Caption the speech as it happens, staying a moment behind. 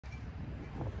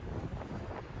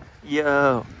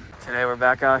Yo, today we're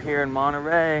back out here in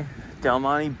Monterey, Del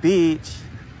Monte Beach.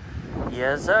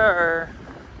 Yes, sir.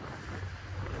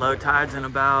 Low tide's in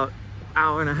about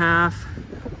hour and a half.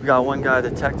 We got one guy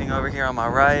detecting over here on my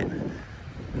right, in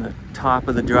the top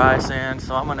of the dry sand.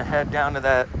 So I'm gonna head down to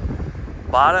that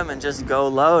bottom and just go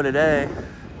low today.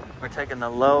 We're taking the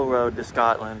low road to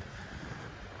Scotland.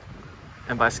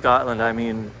 And by Scotland, I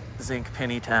mean Zinc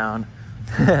Penny Town.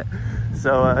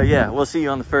 So yeah, we'll see you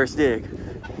on the first dig.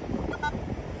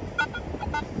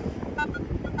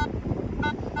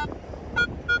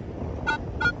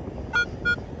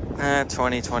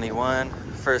 2021,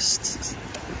 first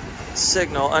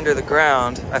signal under the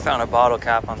ground. I found a bottle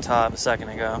cap on top a second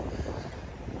ago.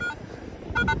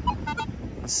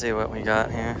 Let's see what we got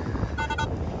here.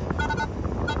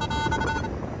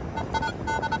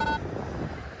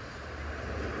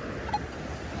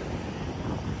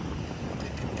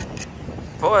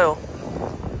 Coil.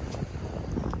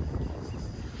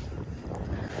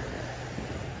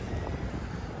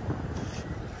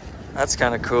 That's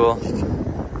kind of cool.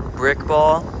 Brick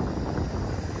ball.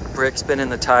 Brick's been in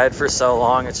the tide for so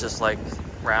long, it's just like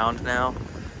round now.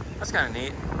 That's kind of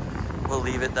neat. We'll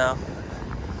leave it though.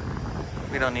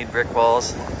 We don't need brick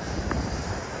balls.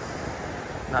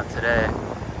 Not today.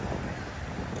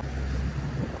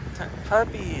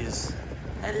 Puppies.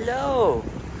 Hello.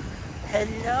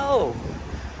 Hello.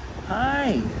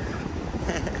 Hi.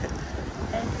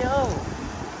 Hello.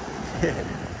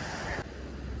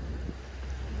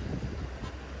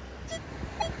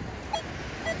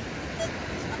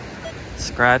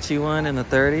 Scratchy one in the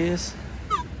 30s.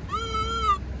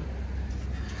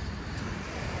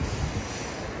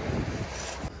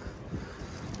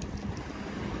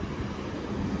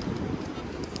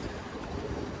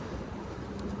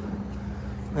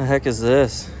 The heck is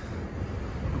this?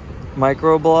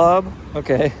 Micro blob?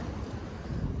 Okay.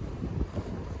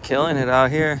 Killing it out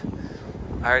here.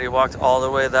 I already walked all the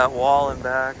way that wall and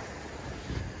back.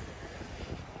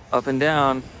 Up and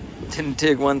down. Didn't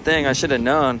dig one thing. I should have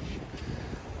known.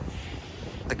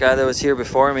 The guy that was here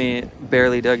before me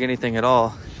barely dug anything at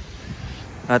all.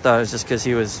 I thought it was just because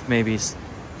he was maybe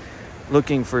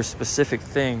looking for specific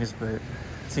things, but it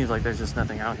seems like there's just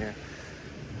nothing out here.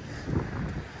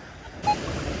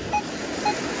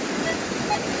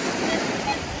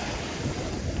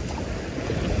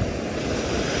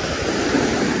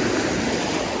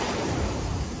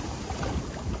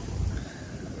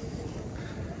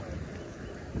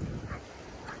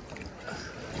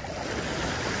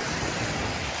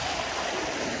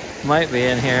 Might be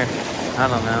in here. I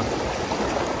don't know.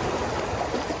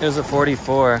 It was a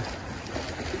 44.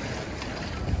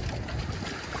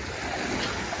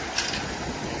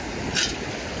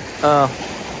 Oh.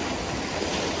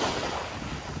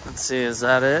 Let's see, is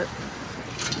that it?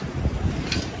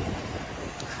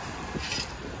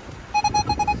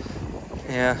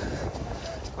 Yeah.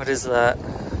 What is that?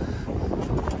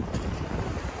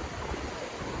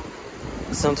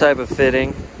 Some type of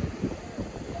fitting.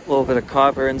 A little bit of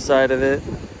copper inside of it.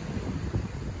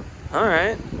 All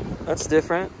right, that's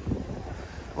different.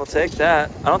 We'll take that.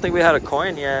 I don't think we had a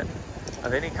coin yet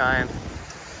of any kind.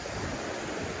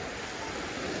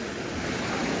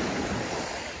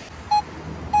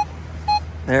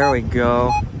 There we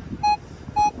go.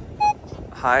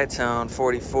 High tone,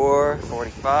 44,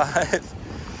 45.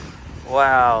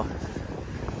 Wow.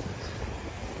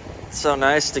 It's so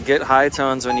nice to get high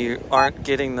tones when you aren't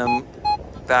getting them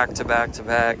back to back to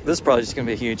back. This is probably just gonna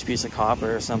be a huge piece of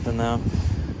copper or something though.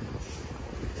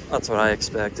 That's what I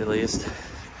expect at least.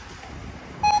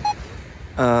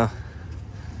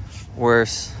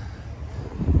 Worse.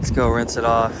 Let's go rinse it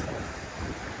off.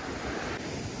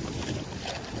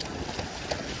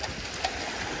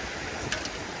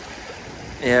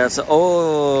 Yeah, it's an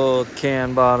old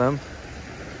can bottom.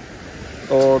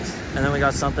 Old. And then we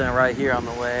got something right here on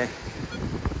the way.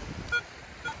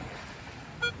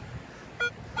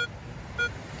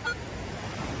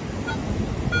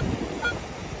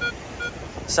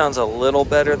 Sounds a little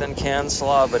better than can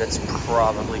slaw, but it's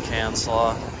probably can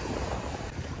slaw.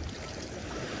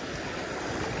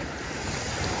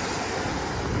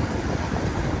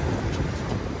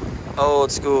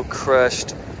 Old school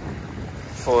crushed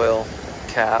foil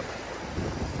cap,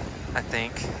 I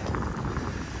think.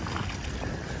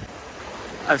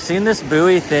 I've seen this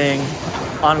buoy thing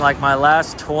on like my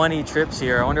last 20 trips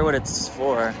here. I wonder what it's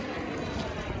for.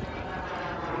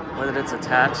 What it's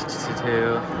attached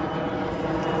to.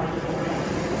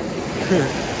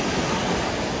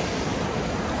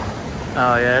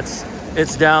 Oh yeah,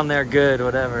 it's down there good,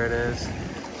 whatever it is.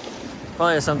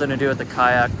 Probably has something to do with the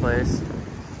kayak place.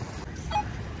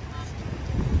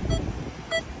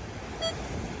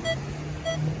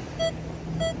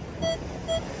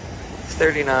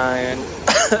 39.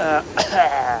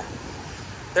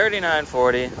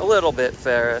 39.40. A little bit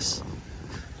Ferris.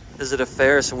 Is it a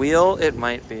Ferris wheel? It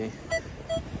might be.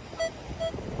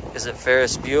 Is it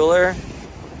Ferris Bueller?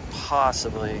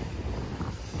 Possibly.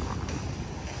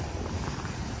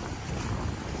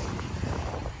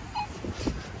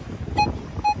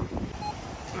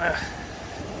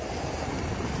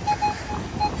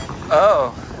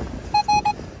 Oh,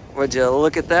 would you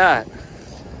look at that?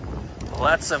 Well,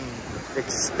 that's some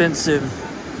expensive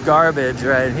garbage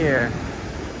right here.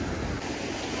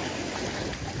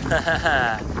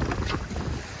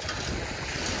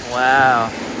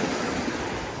 Wow.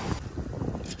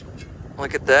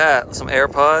 Look at that, some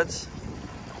AirPods.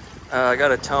 I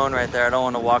got a tone right there. I don't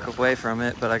want to walk away from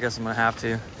it, but I guess I'm gonna have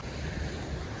to.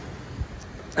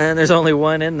 And there's only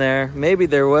one in there. Maybe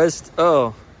there was,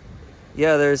 oh,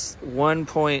 yeah, there's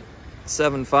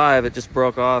 1.75. It just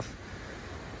broke off,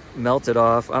 melted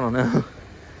off. I don't know.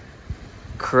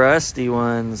 Crusty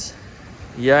ones.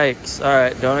 Yikes. All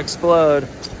right, don't explode.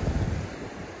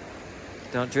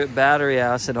 Don't drip battery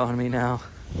acid on me now.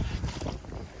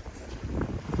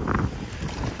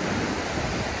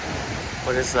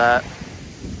 What is that?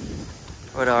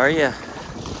 What are you?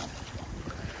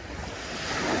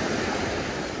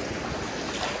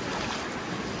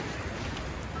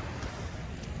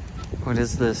 What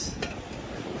is this?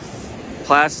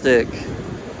 Plastic.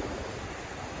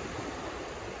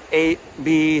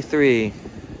 8B3.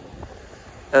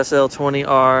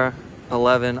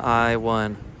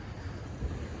 SL20R11I1.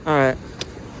 Alright.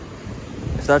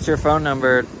 If that's your phone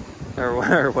number,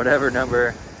 or whatever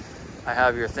number, I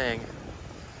have your thing.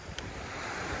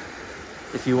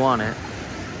 If you want it.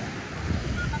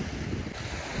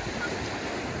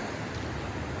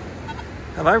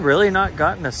 Have I really not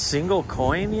gotten a single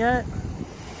coin yet?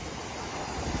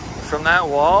 From that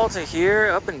wall to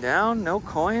here, up and down, no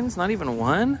coins? Not even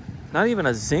one? Not even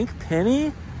a zinc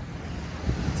penny?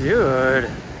 Dude.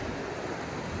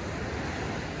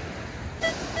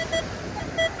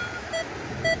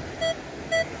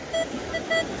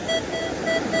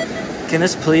 Can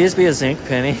this please be a zinc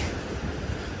penny?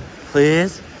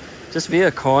 Please? Just be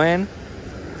a coin?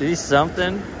 Do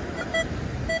something?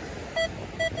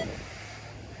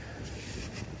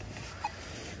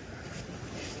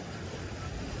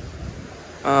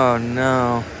 Oh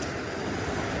no.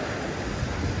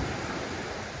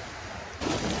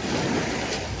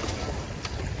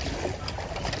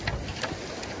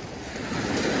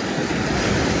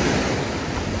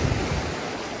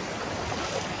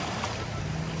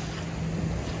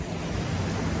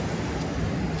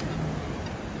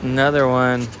 Another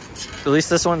one. At least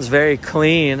this one's very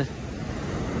clean.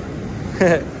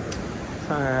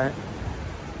 Alright.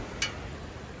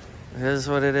 It is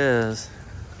what it is.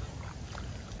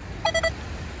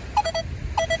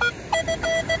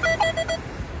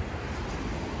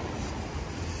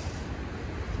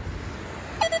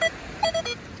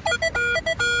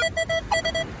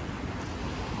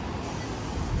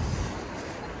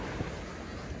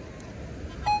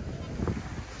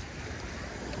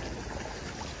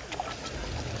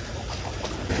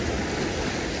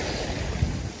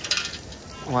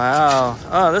 Wow.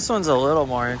 Oh, this one's a little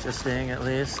more interesting, at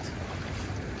least.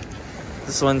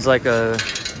 This one's like a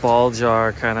ball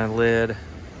jar kind of lid.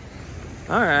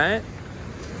 All right.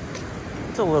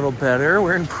 It's a little better.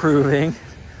 We're improving.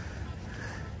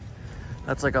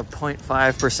 That's like a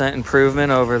 0.5%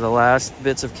 improvement over the last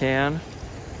bits of can.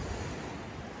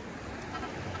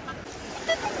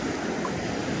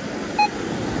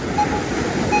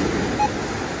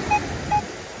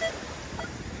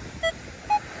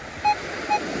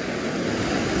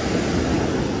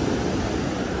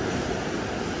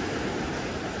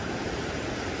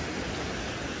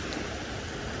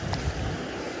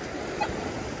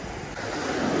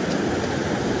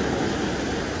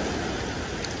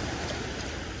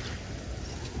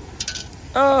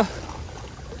 Oh,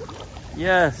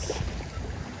 yes.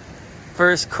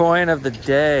 First coin of the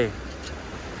day.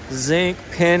 Zinc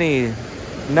penny.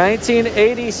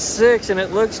 1986, and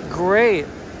it looks great.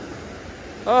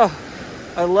 Oh,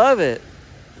 I love it.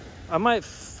 I might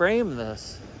frame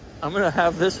this. I'm gonna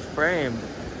have this framed.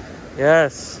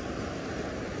 Yes.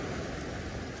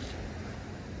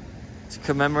 To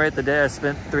commemorate the day I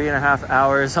spent 3.5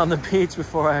 hours on the beach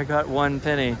before I got one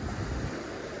penny.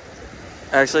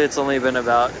 Actually, it's only been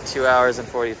about 2 hours and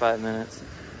 45 minutes.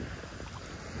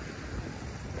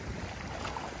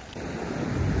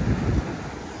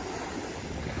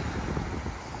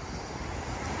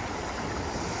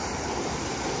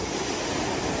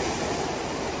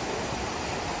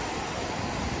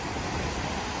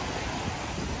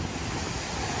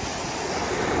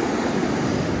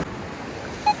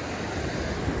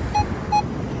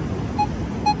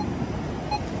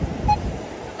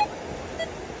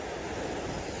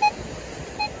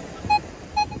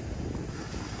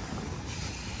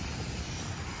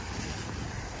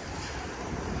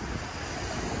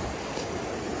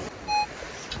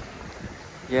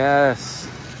 Yes.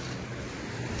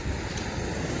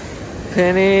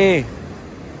 Penny.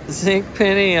 Zinc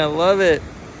penny. I love it.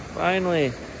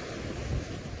 Finally.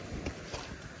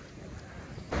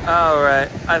 All right.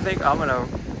 I think I'm going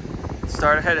to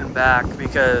start heading back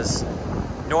because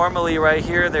normally right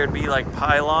here there'd be like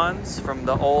pylons from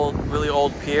the really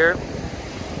old pier.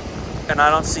 And I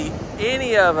don't see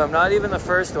any of them, not even the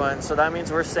first one. So that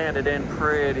means we're sanded in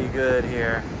pretty good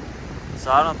here. So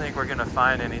I don't think we're going to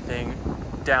find anything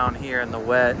down here in the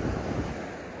wet.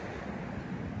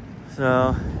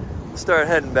 So start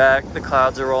heading back. The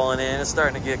clouds are rolling in. It's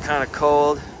starting to get kind of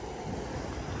cold.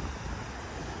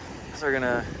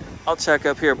 So I'll check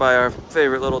up here by our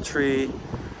favorite little tree.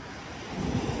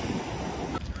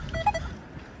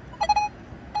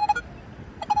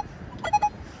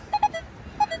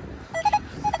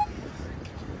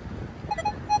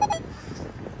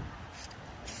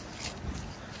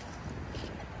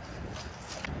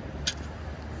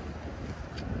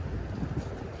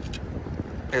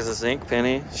 There's a zinc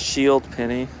penny, shield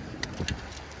penny.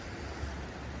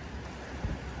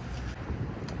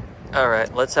 All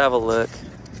right, let's have a look.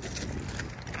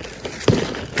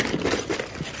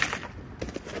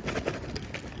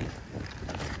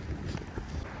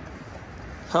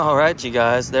 All right, you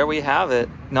guys, there we have it.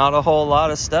 Not a whole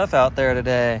lot of stuff out there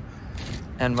today.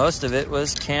 And most of it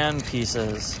was can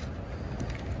pieces,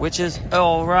 which is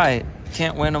all right.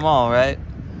 Can't win them all, right?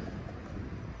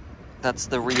 That's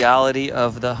the reality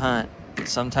of the hunt.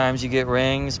 Sometimes you get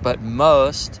rings, but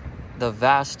the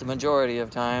vast majority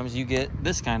of times, you get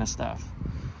this kind of stuff.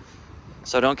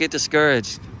 So don't get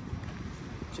discouraged.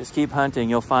 Just keep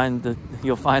hunting. You'll find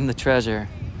the treasure.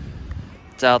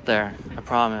 It's out there, I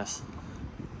promise.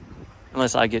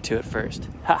 Unless I get to it first.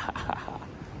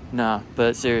 No,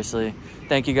 but seriously,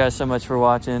 thank you guys so much for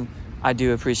watching. I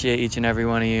do appreciate each and every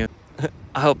one of you.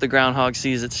 I hope the groundhog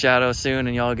sees its shadow soon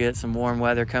and y'all get some warm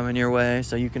weather coming your way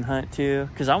so you can hunt too,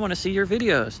 because I want to see your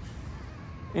videos.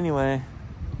 Anyway,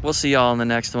 we'll see y'all in the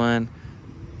next one.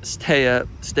 Stay up,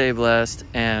 stay blessed,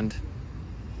 and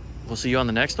we'll see you on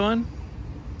the next one.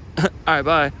 All right,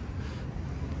 bye.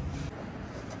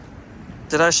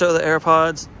 Did I show the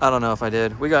AirPods? I don't know if I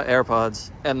did. We got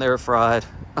AirPods and they're fried.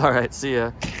 All right, see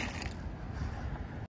ya.